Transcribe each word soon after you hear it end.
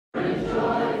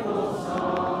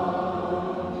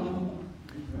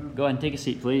Go ahead and take a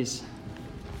seat, please.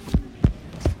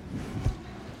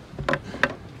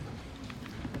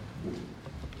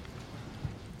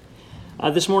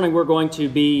 This morning we're going to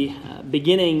be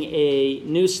beginning a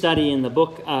new study in the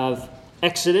book of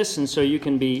Exodus, and so you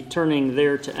can be turning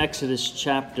there to Exodus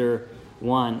chapter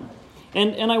 1.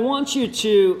 And I want you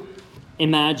to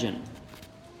imagine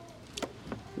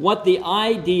what the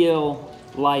ideal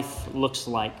life looks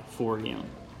like for you.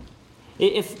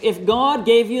 If God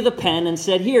gave you the pen and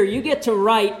said, here, you get to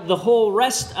write the whole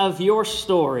rest of your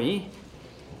story,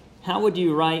 how would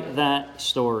you write that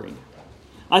story?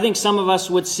 I think some of us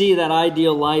would see that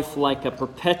ideal life like a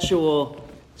perpetual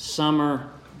summer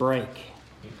break.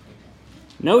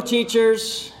 No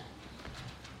teachers,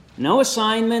 no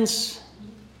assignments,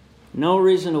 no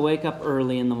reason to wake up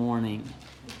early in the morning.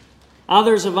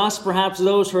 Others of us, perhaps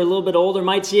those who are a little bit older,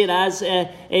 might see it as an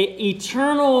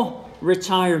eternal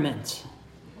retirement.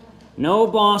 No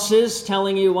bosses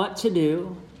telling you what to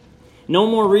do. No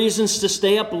more reasons to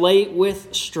stay up late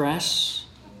with stress.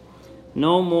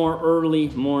 No more early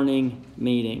morning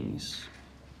meetings.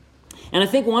 And I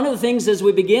think one of the things as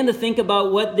we begin to think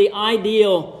about what the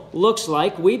ideal looks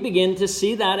like, we begin to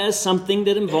see that as something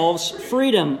that involves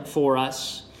freedom for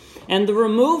us. And the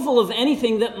removal of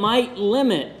anything that might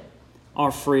limit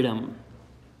our freedom.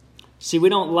 See, we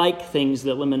don't like things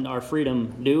that limit our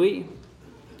freedom, do we?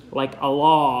 Like a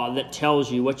law that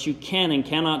tells you what you can and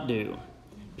cannot do.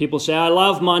 People say, I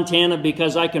love Montana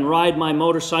because I can ride my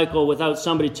motorcycle without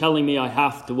somebody telling me I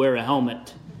have to wear a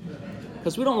helmet.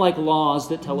 Because we don't like laws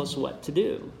that tell us what to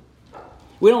do.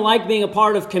 We don't like being a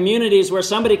part of communities where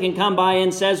somebody can come by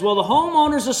and says, well, the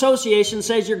homeowners association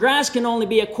says your grass can only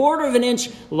be 1/4 of an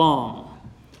inch long.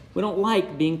 We don't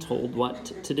like being told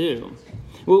what to do.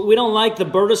 We don't like the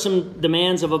burdensome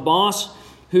demands of a boss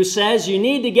who says you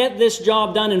need to get this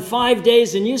job done in 5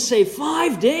 days, and you say,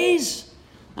 5 days?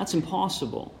 That's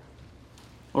impossible.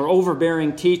 Or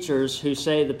overbearing teachers who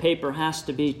say the paper has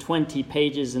to be 20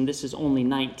 pages and this is only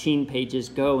 19 pages.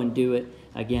 Go and do it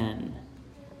again.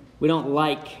 We don't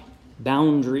like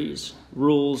boundaries,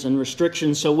 rules, and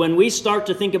restrictions. So when we start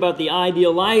to think about the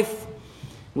ideal life,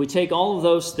 we take all of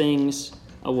those things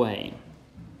away.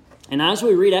 And as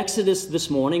we read Exodus this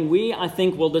morning, I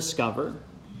think, will discover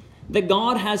that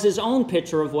God has His own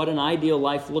picture of what an ideal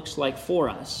life looks like for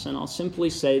us. And I'll simply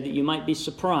say that you might be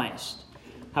surprised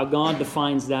how God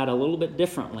defines that a little bit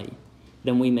differently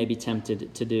than we may be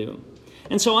tempted to do.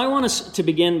 And so I want us to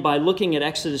begin by looking at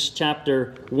Exodus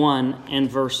chapter 1 and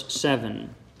verse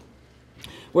 7,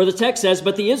 where the text says,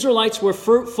 But the Israelites were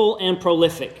fruitful and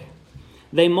prolific.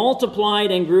 They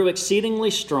multiplied and grew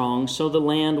exceedingly strong, so the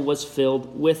land was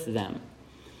filled with them.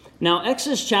 Now,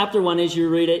 Exodus chapter 1, as you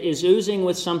read it, is oozing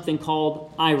with something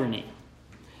called irony.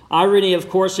 Irony, of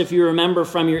course, if you remember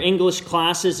from your English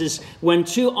classes, is when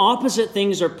two opposite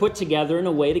things are put together in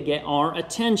a way to get our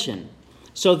attention.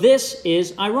 So this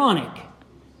is ironic.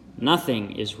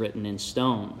 Nothing is written in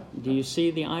stone. Do you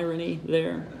see the irony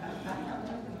there?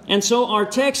 And so our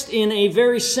text, in a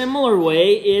very similar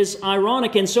way, is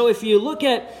ironic. And so if you look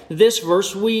at this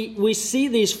verse, we see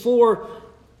these four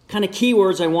kind of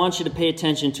keywords I want you to pay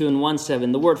attention to in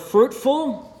 1:7. The word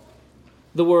fruitful,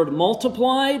 the word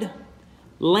multiplied,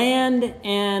 land,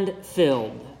 and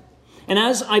filled. And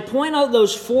as I point out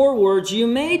those four words, you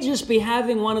may just be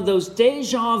having one of those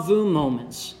deja vu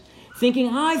moments, thinking,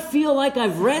 I feel like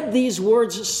I've read these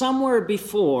words somewhere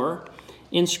before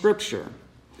in Scripture.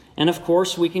 And of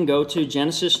course, we can go to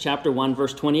Genesis chapter 1,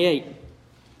 verse 28.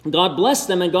 God blessed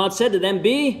them, and God said to them,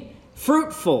 Be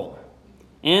fruitful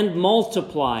and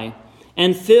multiply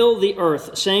and fill the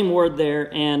earth. Same word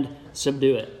there, and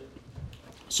subdue it.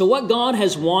 So what God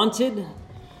has wanted,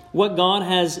 what God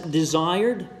has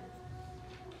desired,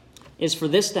 is for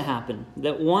this to happen.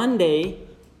 That one day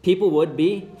people would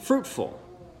be fruitful.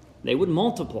 They would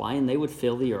multiply and they would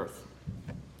fill the earth.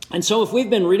 And so if we've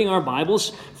been reading our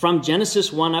Bibles from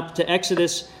Genesis 1 up to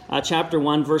Exodus chapter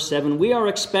 1, verse 7, we are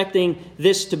expecting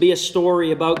this to be a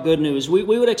story about good news. We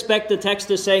would expect the text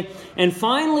to say, and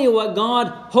finally what God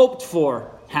hoped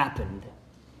for happened.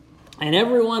 And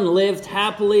everyone lived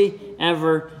happily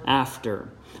ever after.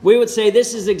 We would say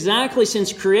this is exactly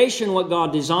since creation what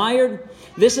God desired.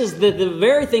 This is the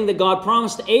very thing that God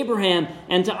promised to Abraham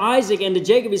and to Isaac and to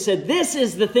Jacob. He said, this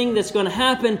is the thing that's going to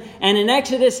happen. And in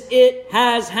Exodus, it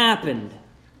has happened.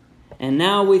 And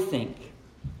now we think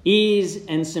ease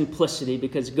and simplicity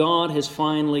because God has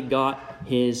finally got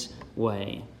His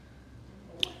way.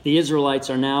 The Israelites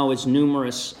are now as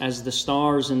numerous as the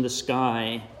stars in the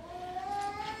sky.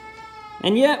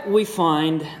 And yet we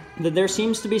find that there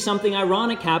seems to be something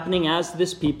ironic happening as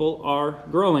this people are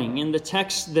growing. In the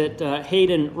text that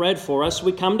Hayden read for us,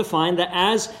 we come to find that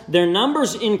as their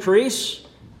numbers increase,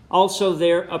 also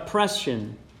their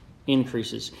oppression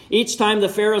increases. Each time the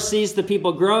Pharaoh sees the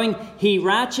people growing, he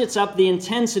ratchets up the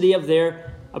intensity of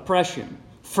their oppression.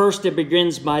 First, it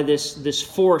begins by this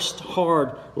forced,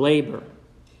 hard labor.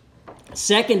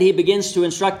 Second, he begins to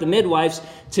instruct the midwives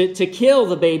to kill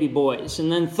the baby boys. And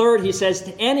then third, he says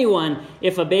to anyone,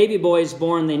 if a baby boy is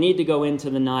born, they need to go into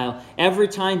the Nile. Every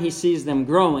time he sees them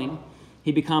growing,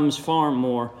 he becomes far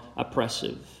more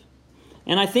oppressive.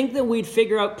 And I think that we'd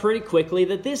figure out pretty quickly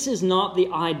that this is not the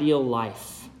ideal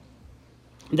life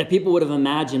that people would have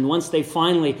imagined once they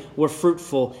finally were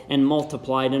fruitful and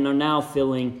multiplied and are now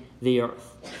filling the earth.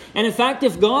 And in fact,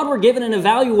 if God were given an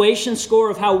evaluation score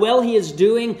of how well he is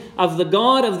doing of the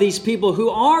God of these people who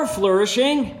are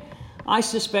flourishing, I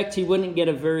suspect he wouldn't get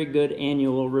a very good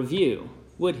annual review,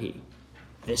 would he?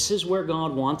 This is where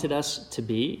God wanted us to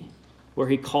be, where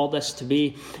he called us to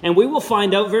be. And we will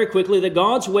find out very quickly that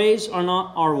God's ways are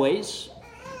not our ways,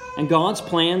 and God's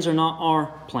plans are not our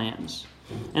plans.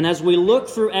 And as we look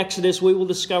through Exodus, we will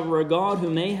discover a God who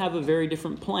may have a very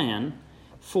different plan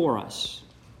for us.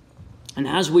 And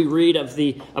as we read of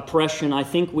the oppression, I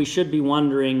think we should be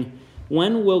wondering,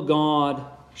 when will God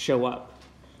show up?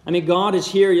 I mean, God is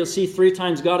here. You'll see 3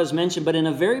 times God is mentioned, but in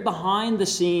a very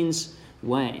behind-the-scenes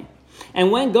way.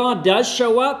 And when God does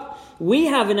show up, we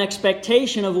have an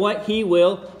expectation of what he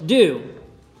will do.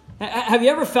 Have you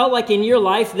ever felt like in your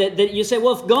life that you say,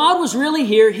 well, if God was really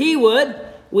here, he would?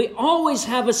 We always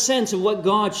have a sense of what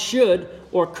God should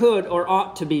or could or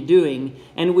ought to be doing.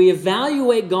 And we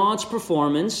evaluate God's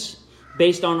performance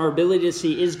based on our ability to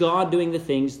see, is God doing the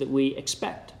things that we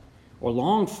expect or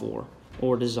long for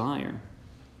or desire?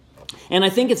 And I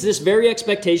think it's this very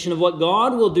expectation of what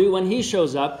God will do when he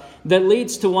shows up that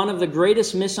leads to one of the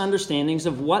greatest misunderstandings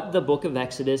of what the book of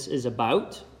Exodus is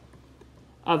about,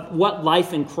 of what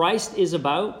life in Christ is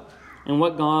about, and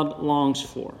what God longs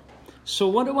for. So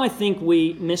what do I think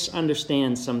we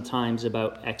misunderstand sometimes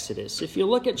about Exodus? If you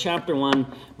look at chapter 1,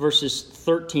 verses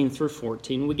 13 through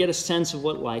 14, we get a sense of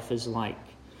what life is like.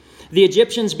 The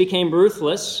Egyptians became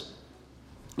ruthless,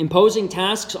 imposing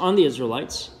tasks on the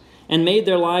Israelites, and made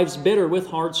their lives bitter with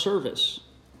hard service,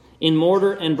 in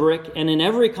mortar and brick, and in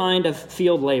every kind of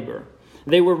field labor.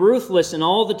 They were ruthless in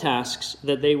all the tasks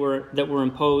that were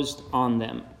imposed on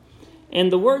them.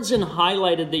 And the words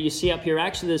highlighted that you see up here are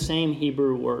actually the same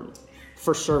Hebrew word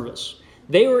for service.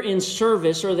 They were in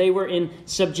service or they were in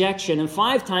subjection. And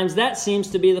 5 times that seems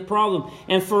to be the problem.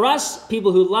 And for us,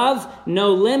 people who love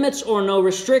no limits or no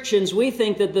restrictions, we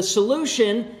think that the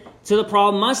solution to the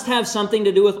problem must have something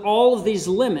to do with all of these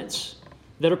limits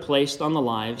that are placed on the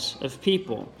lives of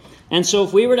people. And so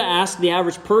if we were to ask the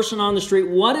average person on the street,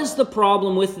 what is the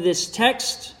problem with this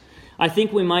text? I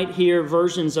think we might hear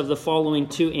versions of the following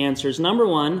 2 answers. Number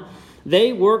 1,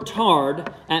 they worked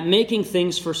hard at making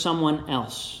things for someone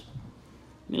else.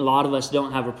 I mean, a lot of us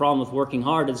don't have a problem with working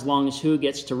hard as long as who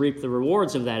gets to reap the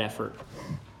rewards of that effort?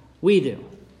 We do.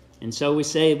 And so we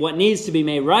say what needs to be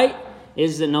made right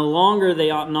is that no longer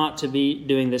they ought not to be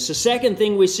doing this. The second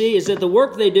thing we see is that the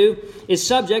work they do is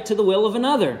subject to the will of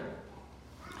another.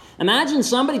 Imagine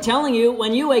somebody telling you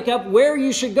when you wake up where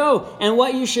you should go and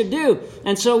what you should do.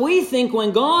 And so we think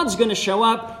when God's going to show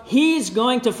up, he's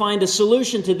going to find a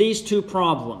solution to these 2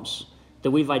 problems that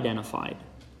we've identified.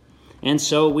 And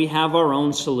so we have our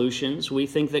own solutions. We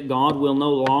think that God will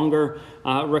no longer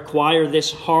require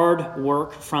this hard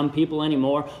work from people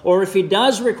anymore. Or if he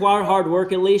does require hard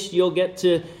work, at least you'll get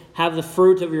to have the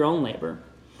fruit of your own labor.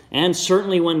 And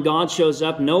certainly when God shows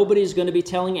up, nobody's going to be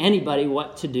telling anybody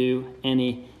what to do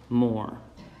anymore.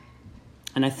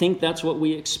 And I think that's what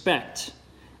we expect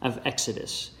of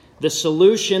Exodus. The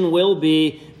solution will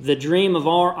be the dream of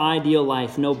our ideal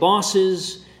life. No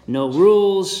bosses, no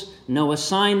rules, no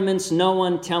assignments, no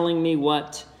one telling me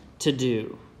what to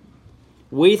do.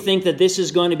 We think that this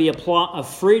is going to be a plot of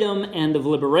freedom and of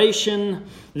liberation.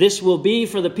 This will be,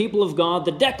 for the people of God,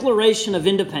 the declaration of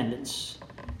independence,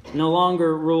 no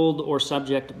longer ruled or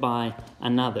subject by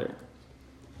another.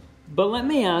 But let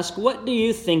me ask, what do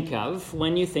you think of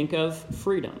when you think of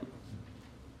freedom?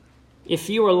 If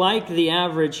you are like the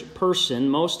average person,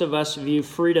 most of us view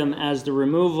freedom as the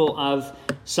removal of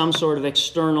some sort of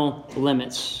external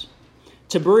limits.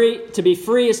 To be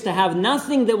free is to have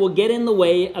nothing that will get in the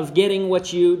way of getting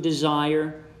what you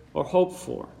desire or hope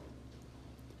for.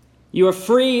 You are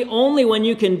free only when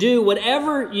you can do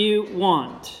whatever you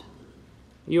want.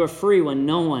 You are free when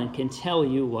no one can tell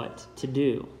you what to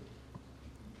do.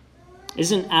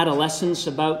 Isn't adolescence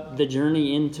about the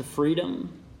journey into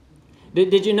freedom?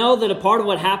 Did you know that a part of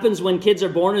what happens when kids are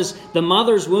born is the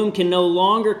mother's womb can no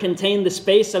longer contain the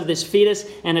space of this fetus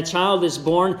and a child is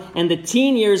born, and the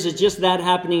teen years is just that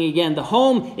happening again. The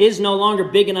home is no longer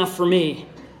big enough for me,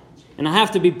 and I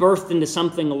have to be birthed into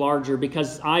something larger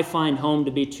because I find home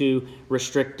to be too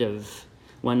restrictive.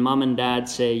 When mom and dad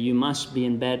say, you must be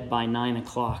in bed by 9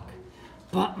 o'clock.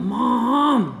 But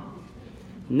Mom,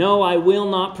 no, I will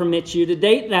not permit you to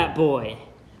date that boy.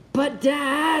 But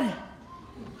Dad,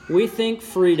 we think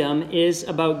freedom is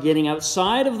about getting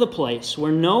outside of the place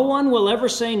where no one will ever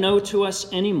say no to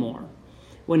us anymore,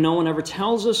 when no one ever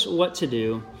tells us what to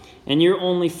do, and you're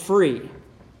only free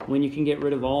when you can get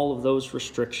rid of all of those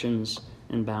restrictions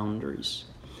and boundaries.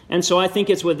 And so I think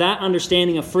it's with that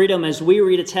understanding of freedom as we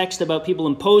read a text about people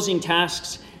imposing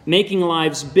tasks, making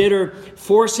lives bitter,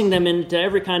 forcing them into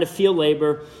every kind of field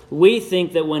labor, we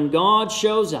think that when God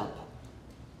shows up,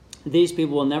 these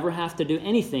people will never have to do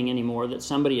anything anymore that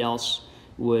somebody else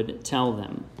would tell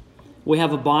them. We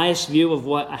have a biased view of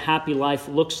what a happy life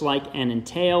looks like and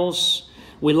entails.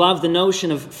 We love the notion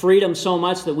of freedom so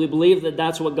much that we believe that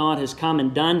that's what God has come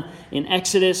and done in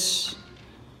Exodus.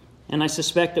 And I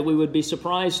suspect that we would be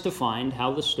surprised to find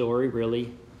how the story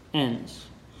really ends.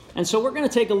 And so we're going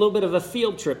to take a little bit of a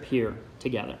field trip here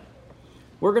together.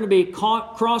 We're going to be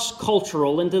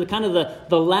cross-cultural into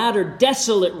the latter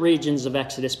desolate regions of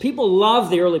Exodus. People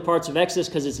love the early parts of Exodus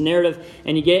because it's narrative,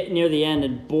 and you get near the end,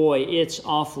 and boy, it's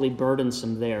awfully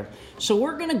burdensome there. So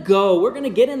we're going to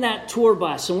get in that tour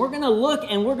bus, and we're going to look,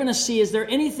 and we're going to see, is there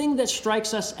anything that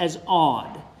strikes us as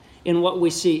odd in what we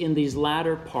see in these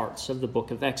latter parts of the book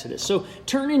of Exodus? So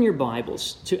turn in your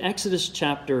Bibles to Exodus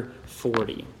chapter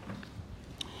 40.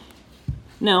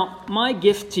 Now, my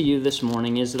gift to you this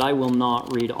morning is that I will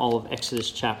not read all of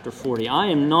Exodus chapter 40. I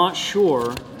am not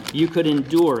sure you could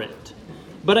endure it.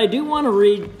 But I do want to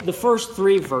read the first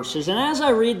 3 verses. And as I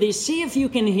read these, see if you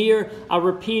can hear a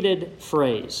repeated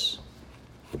phrase.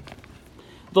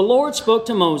 The Lord spoke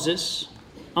to Moses,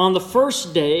 on the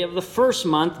first day of the first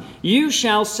month, you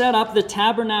shall set up the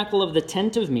tabernacle of the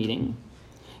tent of meeting.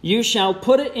 You shall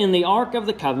put it in the ark of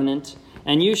the covenant,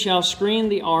 and you shall screen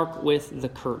the ark with the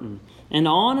curtain. And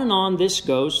on this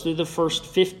goes through the first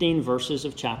 15 verses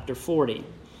of chapter 40.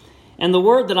 And the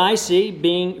word that I see,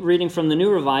 reading from the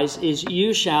New Revised, is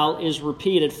you shall is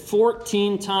repeated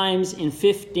 14 times in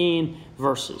 15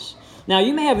 verses. Now,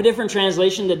 you may have a different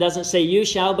translation that doesn't say you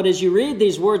shall, but as you read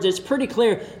these words, it's pretty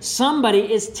clear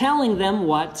somebody is telling them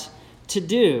what to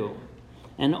do.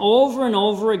 And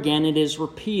over again, it is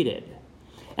repeated.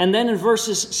 And then in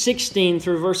verses 16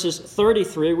 through verses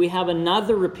 33, we have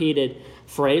another repeated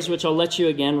phrase, which I'll let you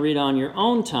again read on your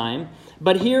own time.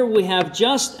 But here we have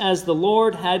just as the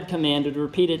Lord had commanded,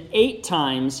 repeated 8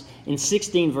 times in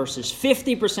 16 verses,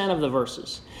 50% of the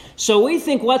verses. So we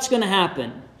think what's going to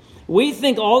happen? We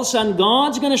think all of a sudden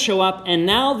God's going to show up and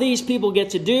now these people get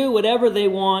to do whatever they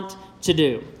want to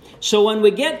do. So when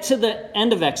we get to the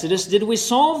end of Exodus, did we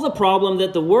solve the problem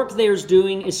that the work they're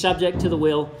doing is subject to the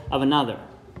will of another?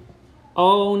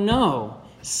 Oh no.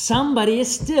 Somebody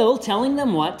is still telling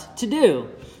them what to do.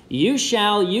 You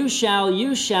shall,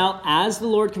 as the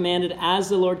Lord commanded, as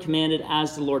the Lord commanded,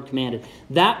 as the Lord commanded.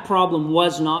 That problem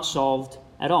was not solved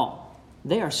at all.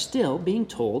 They are still being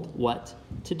told what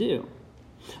to do.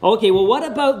 Okay, well, what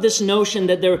about this notion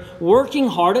that they're working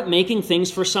hard at making things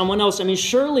for someone else? I mean,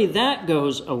 surely that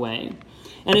goes away.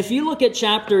 And if you look at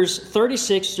chapters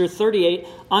 36 through 38,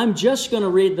 I'm just going to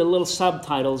read the little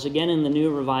subtitles again in the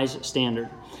New Revised Standard.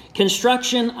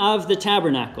 Construction of the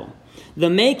tabernacle, the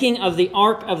making of the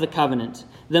ark of the covenant,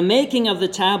 the making of the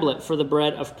tablet for the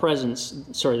bread of presence.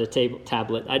 The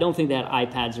tablet. I don't think they had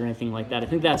iPads or anything like that. I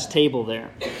think that's table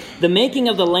there. The making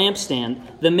of the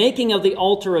lampstand, the making of the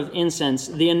altar of incense,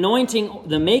 the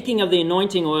making of the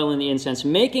anointing oil in the incense,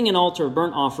 making an altar of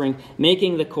burnt offering,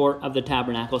 making the court of the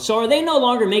tabernacle. So are they no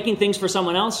longer making things for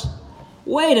someone else?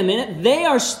 Wait a minute. They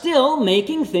are still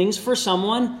making things for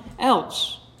someone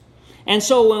else. And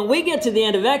so when we get to the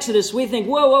end of Exodus, we think,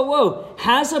 whoa,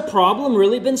 has a problem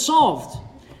really been solved?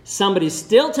 Somebody's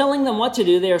still telling them what to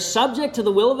do. They are subject to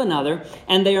the will of another,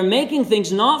 and they are making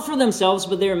things not for themselves,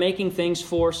 but they are making things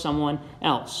for someone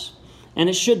else. And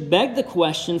it should beg the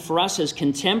question for us as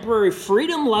contemporary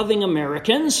freedom-loving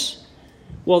Americans,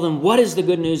 well then what is the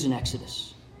good news in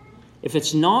Exodus? If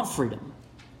it's not freedom,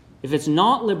 if it's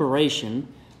not liberation,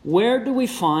 where do we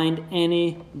find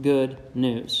any good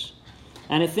news?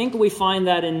 And I think we find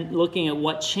that in looking at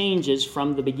what changes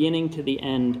from the beginning to the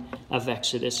end of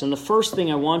Exodus. And the first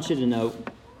thing I want you to note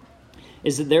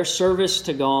is that their service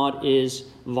to God is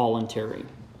voluntary.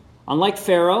 Unlike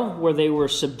Pharaoh, where they were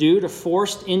subdued or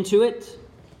forced into it,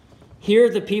 here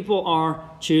the people are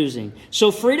choosing.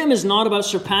 So freedom is not about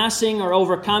surpassing or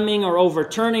overcoming or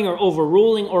overturning or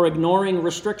overruling or ignoring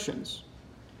restrictions.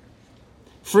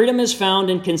 Freedom is found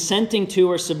in consenting to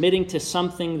or submitting to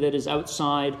something that is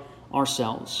outside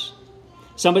ourselves.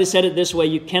 Somebody said it this way: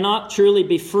 you cannot truly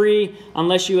be free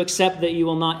unless you accept that you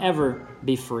will not ever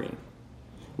be free.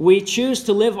 We choose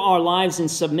to live our lives in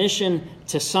submission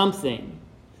to something.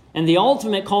 And the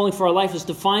ultimate calling for our life is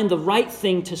to find the right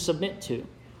thing to submit to.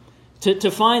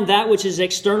 To find that which is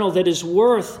external that is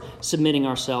worth submitting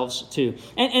ourselves to.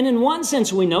 And in one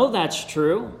sense, we know that's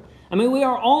true. I mean, we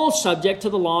are all subject to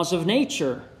the laws of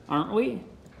nature, aren't we?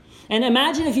 And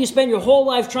imagine if you spend your whole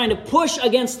life trying to push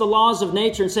against the laws of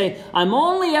nature and say, I'm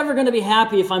only ever going to be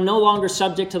happy if I'm no longer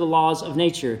subject to the laws of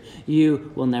nature.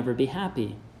 You will never be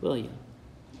happy, will you?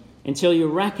 Until you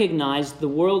recognize the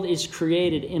world is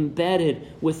created, embedded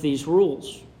with these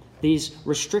rules, these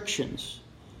restrictions,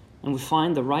 and we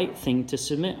find the right thing to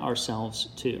submit ourselves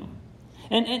to.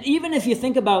 And even if you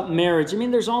think about marriage, I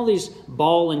mean, there's all these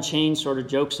ball and chain sort of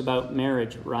jokes about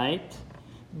marriage, right?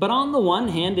 But on the one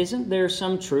hand, isn't there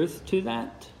some truth to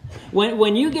that?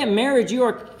 When you get married, you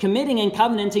are committing and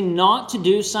covenanting not to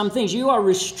do some things. You are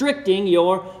restricting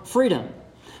your freedom.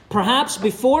 Perhaps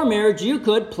before marriage, you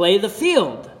could play the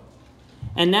field.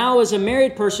 And now as a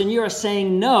married person, you are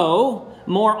saying no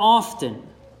more often.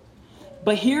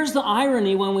 But here's the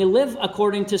irony when we live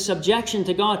according to subjection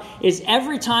to God, is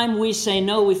every time we say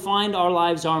no, we find our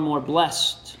lives are more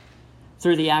blessed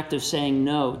through the act of saying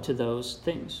no to those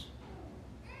things.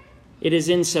 It is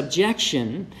in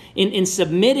subjection, in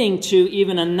submitting to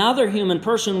even another human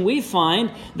person, we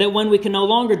find that when we can no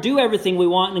longer do everything we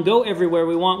want and go everywhere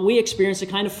we want, we experience a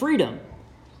kind of freedom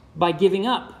by giving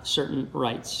up certain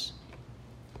rights.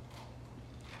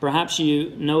 Perhaps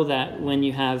you know that when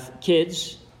you have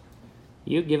kids,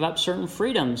 you give up certain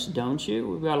freedoms, don't you?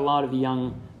 We've got a lot of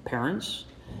young parents.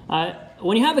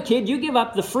 When you have a kid, you give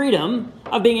up the freedom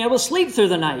of being able to sleep through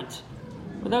the night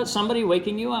without somebody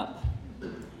waking you up.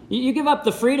 You give up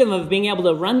the freedom of being able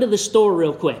to run to the store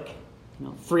real quick.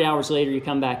 3 hours later, you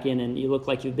come back in and you look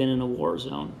like you've been in a war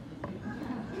zone.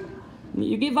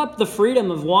 You give up the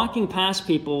freedom of walking past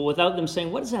people without them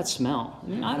saying, what does that smell? I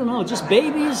mean, I don't know, just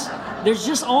babies. There's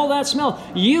just all that smell.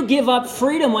 You give up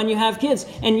freedom when you have kids.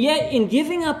 And yet, in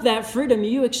giving up that freedom,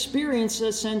 you experience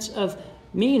a sense of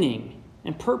meaning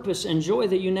and purpose and joy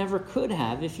that you never could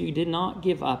have if you did not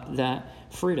give up that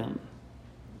freedom.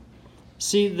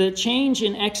 See, the change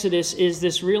in Exodus is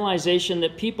this realization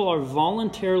that people are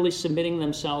voluntarily submitting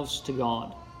themselves to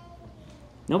God.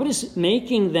 Nobody's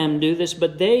making them do this,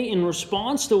 but they, in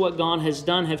response to what God has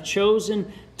done, have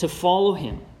chosen to follow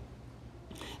Him.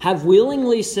 Have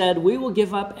willingly said, we will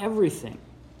give up everything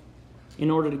in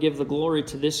order to give the glory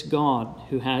to this God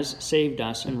who has saved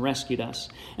us and rescued us.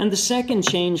 And the second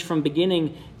change from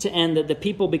beginning to end that the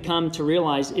people become to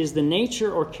realize is the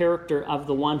nature or character of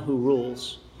the one who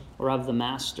rules, or of the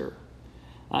master.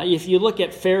 If you look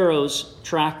at Pharaoh's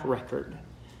track record,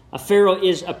 Pharaoh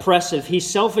is oppressive. He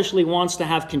selfishly wants to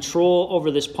have control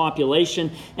over this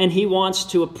population, and he wants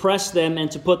to oppress them and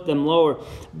to put them lower.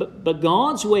 But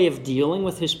God's way of dealing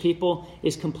with his people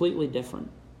is completely different.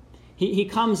 He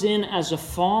comes in as a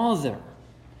father,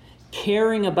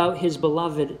 caring about his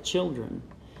beloved children.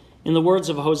 In the words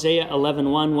of Hosea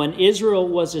 11:1, when Israel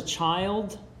was a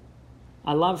child,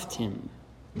 I loved him,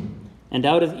 and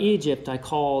out of Egypt I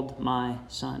called my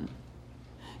son.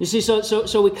 You see,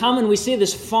 so we come and we see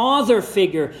this father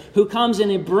figure who comes and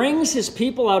he brings his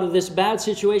people out of this bad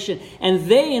situation, and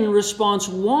they in response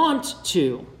want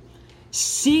to,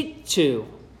 seek to,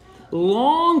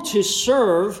 long to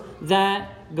serve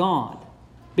that God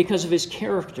because of his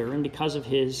character and because of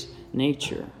his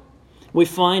nature. We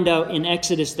find out in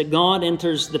Exodus that God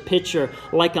enters the picture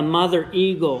like a mother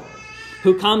eagle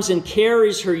who comes and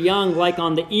carries her young like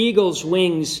on the eagle's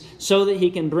wings so that he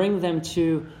can bring them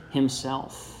to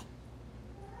himself.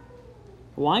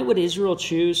 Why would Israel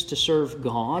choose to serve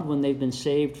God when they've been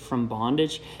saved from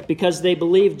bondage? Because they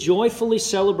believed joyfully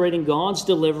celebrating God's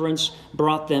deliverance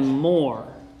brought them more,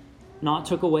 not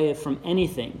took away from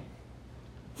anything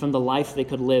from the life they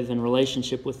could live in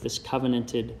relationship with this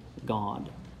covenanted God.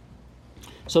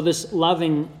 So this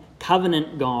loving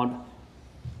covenant God,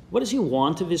 what does he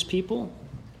want of his people?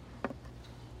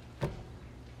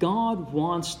 God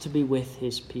wants to be with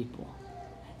his people.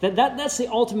 That's the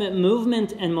ultimate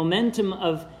movement and momentum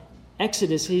of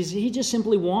Exodus. He just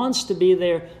simply wants to be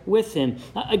there with him.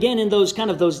 Again, in those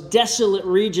desolate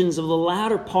regions of the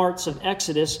latter parts of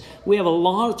Exodus, we have a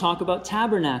lot of talk about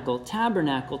tabernacle,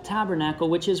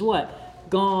 which is what?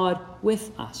 God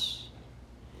with us.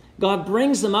 God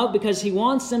brings them out because he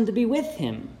wants them to be with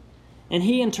him. And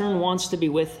he in turn wants to be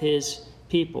with his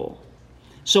people.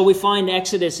 So we find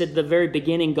Exodus at the very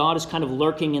beginning, God is kind of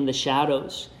lurking in the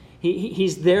shadows.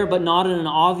 He's there, but not in an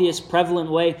obvious, prevalent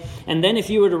way. And then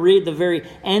if you were to read the very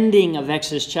ending of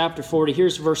Exodus chapter 40,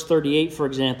 here's verse 38, for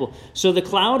example. So the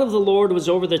cloud of the Lord was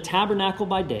over the tabernacle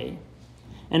by day,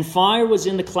 and fire was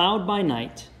in the cloud by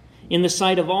night, in the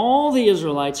sight of all the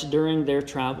Israelites during their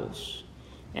travels.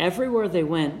 Everywhere they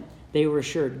went, they were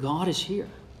assured, God is here,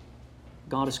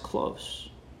 God is close,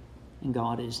 and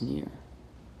God is near.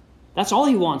 That's all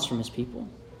he wants from his people,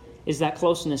 is that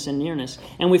closeness and nearness.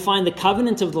 And we find the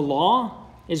covenant of the law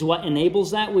is what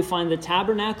enables that. We find the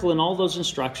tabernacle and all those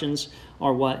instructions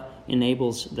are what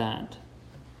enables that.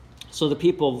 So the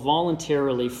people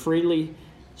voluntarily, freely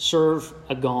serve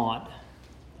a God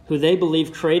who they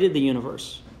believe created the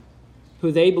universe,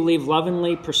 who they believe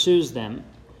lovingly pursues them,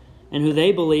 and who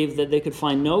they believe that they could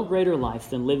find no greater life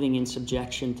than living in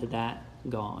subjection to that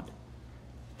God.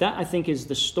 That, I think, is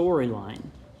the storyline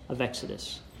of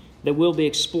Exodus that we'll be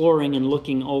exploring and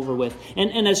looking over with.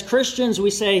 And as Christians,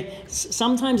 we say,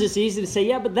 sometimes it's easy to say,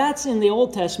 yeah, but that's in the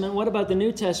Old Testament. What about the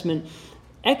New Testament?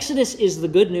 Exodus is the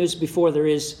good news before there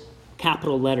is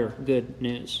capital letter good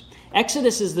news.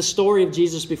 Exodus is the story of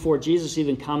Jesus before Jesus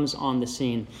even comes on the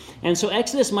scene. And so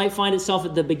Exodus might find itself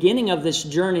at the beginning of this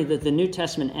journey that the New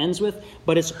Testament ends with,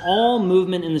 but it's all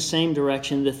movement in the same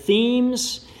direction. The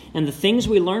themes and the things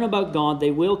we learn about God, they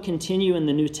will continue in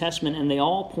the New Testament, and they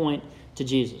all point to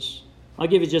Jesus. I'll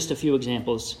give you just a few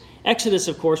examples. Exodus,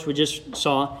 of course, we just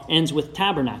saw, ends with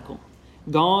tabernacle.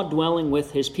 God dwelling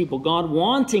with his people. God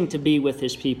wanting to be with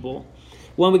his people.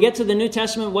 When we get to the New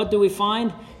Testament, what do we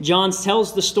find? John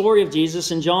tells the story of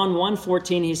Jesus. In John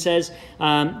 1:14, he says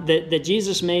that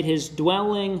Jesus made his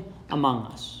dwelling among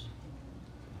us.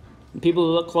 And people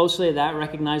who look closely at that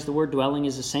recognize the word dwelling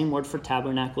is the same word for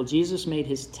tabernacle. Jesus made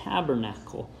his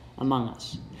tabernacle among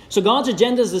us. So God's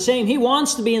agenda is the same. He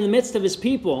wants to be in the midst of his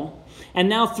people. And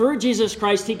now through Jesus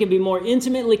Christ, he can be more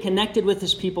intimately connected with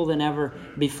his people than ever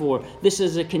before. This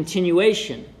is a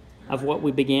continuation of what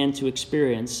we began to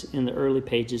experience in the early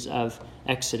pages of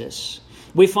Exodus.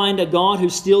 We find a God who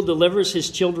still delivers his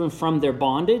children from their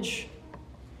bondage.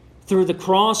 Through the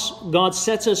cross, God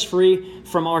sets us free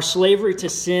from our slavery to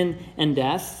sin and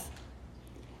death.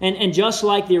 And just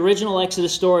like the original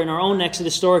Exodus story and our own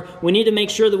Exodus story, we need to make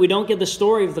sure that we don't get the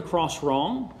story of the cross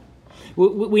wrong.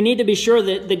 We need to be sure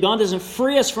that God doesn't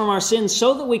free us from our sins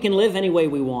so that we can live any way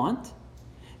we want.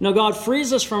 No, God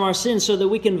frees us from our sins so that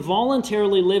we can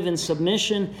voluntarily live in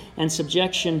submission and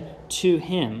subjection to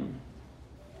him.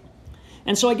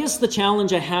 And so I guess the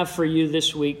challenge I have for you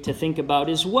this week to think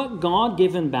about is, what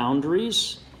God-given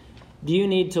boundaries do you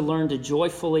need to learn to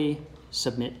joyfully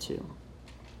submit to?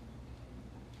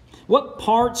 What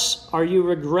parts are you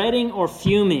regretting or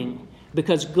fuming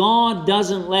because God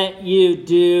doesn't let you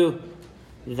do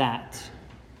that?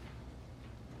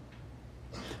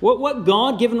 What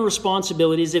God-given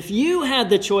responsibilities, if you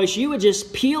had the choice, you would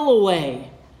just peel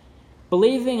away,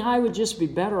 believing I would just be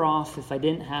better off if I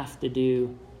didn't have to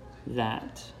do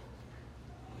that.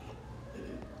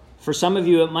 For some of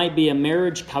you, it might be a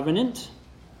marriage covenant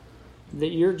that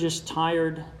you're just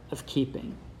tired of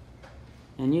keeping.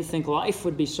 And you think life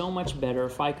would be so much better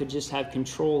if I could just have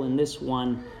control in this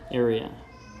one area.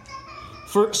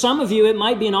 For some of you, it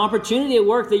might be an opportunity at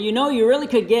work that you know you really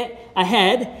could get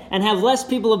ahead and have less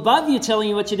people above you telling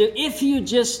you what to do if you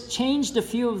just changed a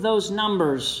few of those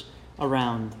numbers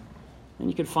around. And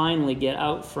you could finally get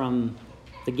out from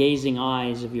the gazing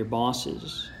eyes of your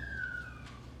bosses.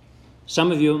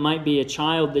 Some of you, it might be a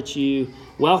child that you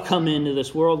welcome into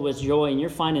this world with joy, and you're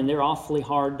finding they're awfully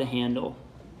hard to handle.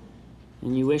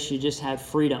 And you wish you just had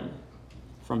freedom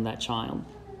from that child.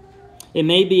 It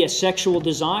may be a sexual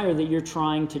desire that you're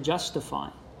trying to justify.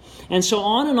 And so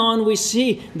on we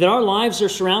see that our lives are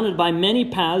surrounded by many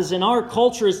paths, and our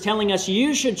culture is telling us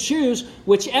you should choose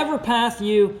whichever path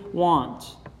you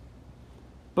want.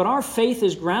 But our faith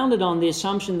is grounded on the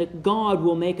assumption that God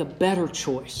will make a better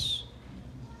choice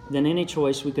than any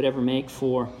choice we could ever make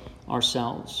for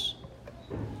ourselves.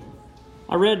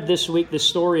 I read this week the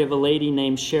story of a lady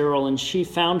named Cheryl, and she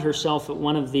found herself at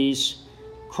one of these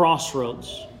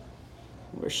crossroads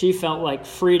where she felt like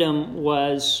freedom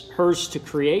was hers to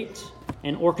create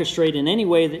and orchestrate in any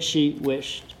way that she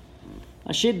wished.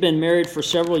 She had been married for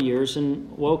several years and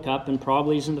woke up, and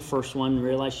probably isn't the first one, and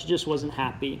realized she just wasn't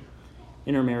happy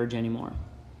in her marriage anymore.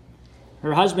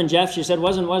 Her husband, Jeff, she said,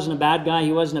 wasn't a bad guy.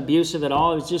 He wasn't abusive at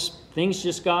all. It was just, things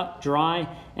just got dry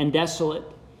and desolate.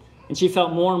 And she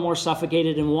felt more and more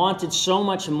suffocated and wanted so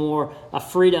much more a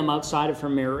freedom outside of her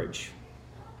marriage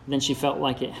than she felt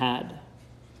like it had.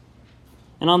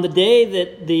 And on the day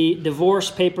that the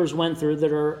divorce papers went through,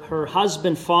 that her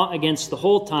husband fought against the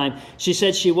whole time, she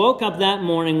said she woke up that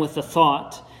morning with the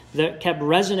thought that kept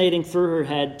resonating through her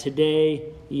head, today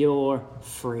you're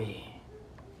free.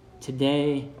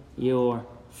 Today you're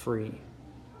free.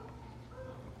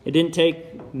 It didn't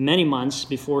take many months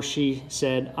before she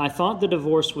said, I thought the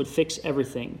divorce would fix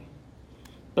everything,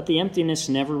 but the emptiness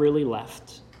never really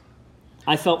left.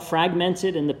 I felt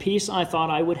fragmented, and the peace I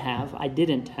thought I would have, I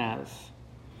didn't have.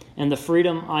 And the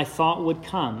freedom I thought would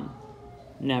come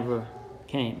never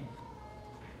came.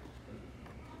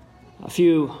 A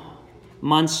few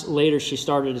months later, she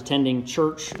started attending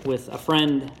church with a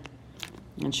friend,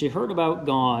 and she heard about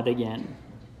God again.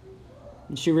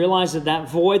 And she realized that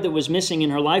void that was missing in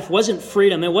her life wasn't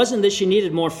freedom. It wasn't that she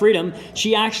needed more freedom.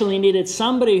 She actually needed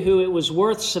somebody who it was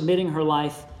worth submitting her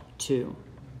life to.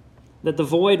 That the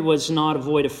void was not a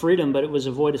void of freedom, but it was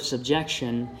a void of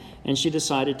subjection. And she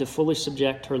decided to fully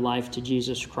subject her life to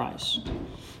Jesus Christ.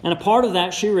 And a part of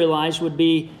that, she realized, would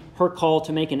be her call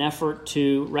to make an effort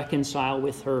to reconcile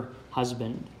with her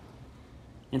husband.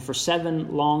 And for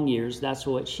 7 long years, that's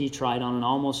what she tried on an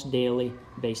almost daily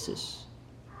basis.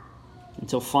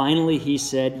 Until finally he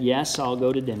said, yes, I'll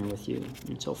go to dinner with you.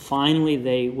 Until finally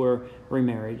they were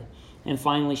remarried. And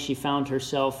finally she found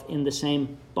herself in the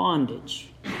same bondage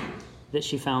that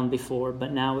she found before.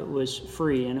 But now it was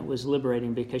free and it was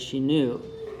liberating because she knew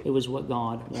it was what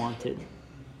God wanted.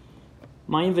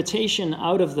 My invitation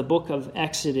out of the book of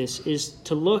Exodus is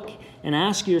to look and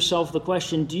ask yourself the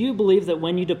question, do you believe that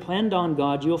when you depend on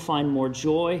God, you'll find more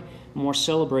joy, more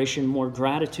celebration, more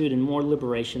gratitude, and more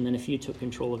liberation than if you took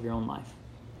control of your own life?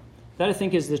 That, I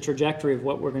think, is the trajectory of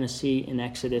what we're going to see in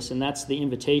Exodus, and that's the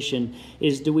invitation,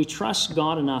 is do we trust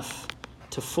God enough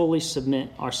to fully submit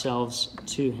ourselves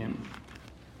to Him?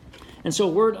 And so,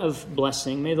 a word of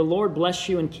blessing. May the Lord bless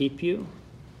you and keep you.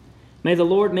 May the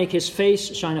Lord make His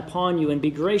face shine upon you and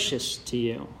be gracious to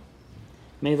you.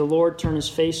 May the Lord turn His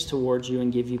face towards you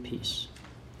and give you peace.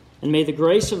 And may the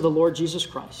grace of the Lord Jesus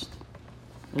Christ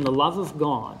and the love of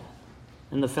God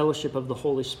and the fellowship of the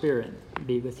Holy Spirit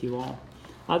be with you all.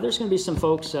 There's going to be some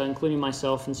folks, including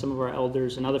myself and some of our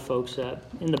elders and other folks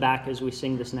in the back as we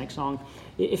sing this next song.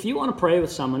 If you want to pray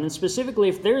with someone, and specifically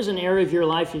if there's an area of your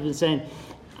life you've been saying,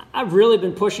 I've really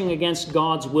been pushing against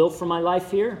God's will for my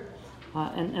life here,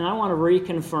 and I want to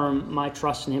reconfirm my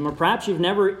trust in Him. Or perhaps you've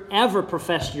never, ever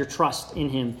professed your trust in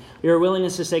Him. Your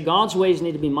willingness to say, God's ways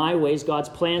need to be my ways, God's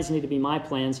plans need to be my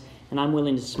plans, and I'm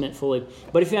willing to submit fully.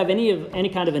 But if you have any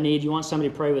kind of a need you want somebody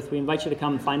to pray with, we invite you to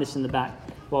come and find us in the back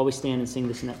while we stand and sing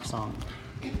this next song.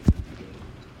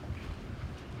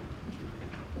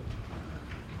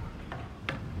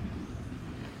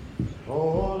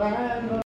 Oh, land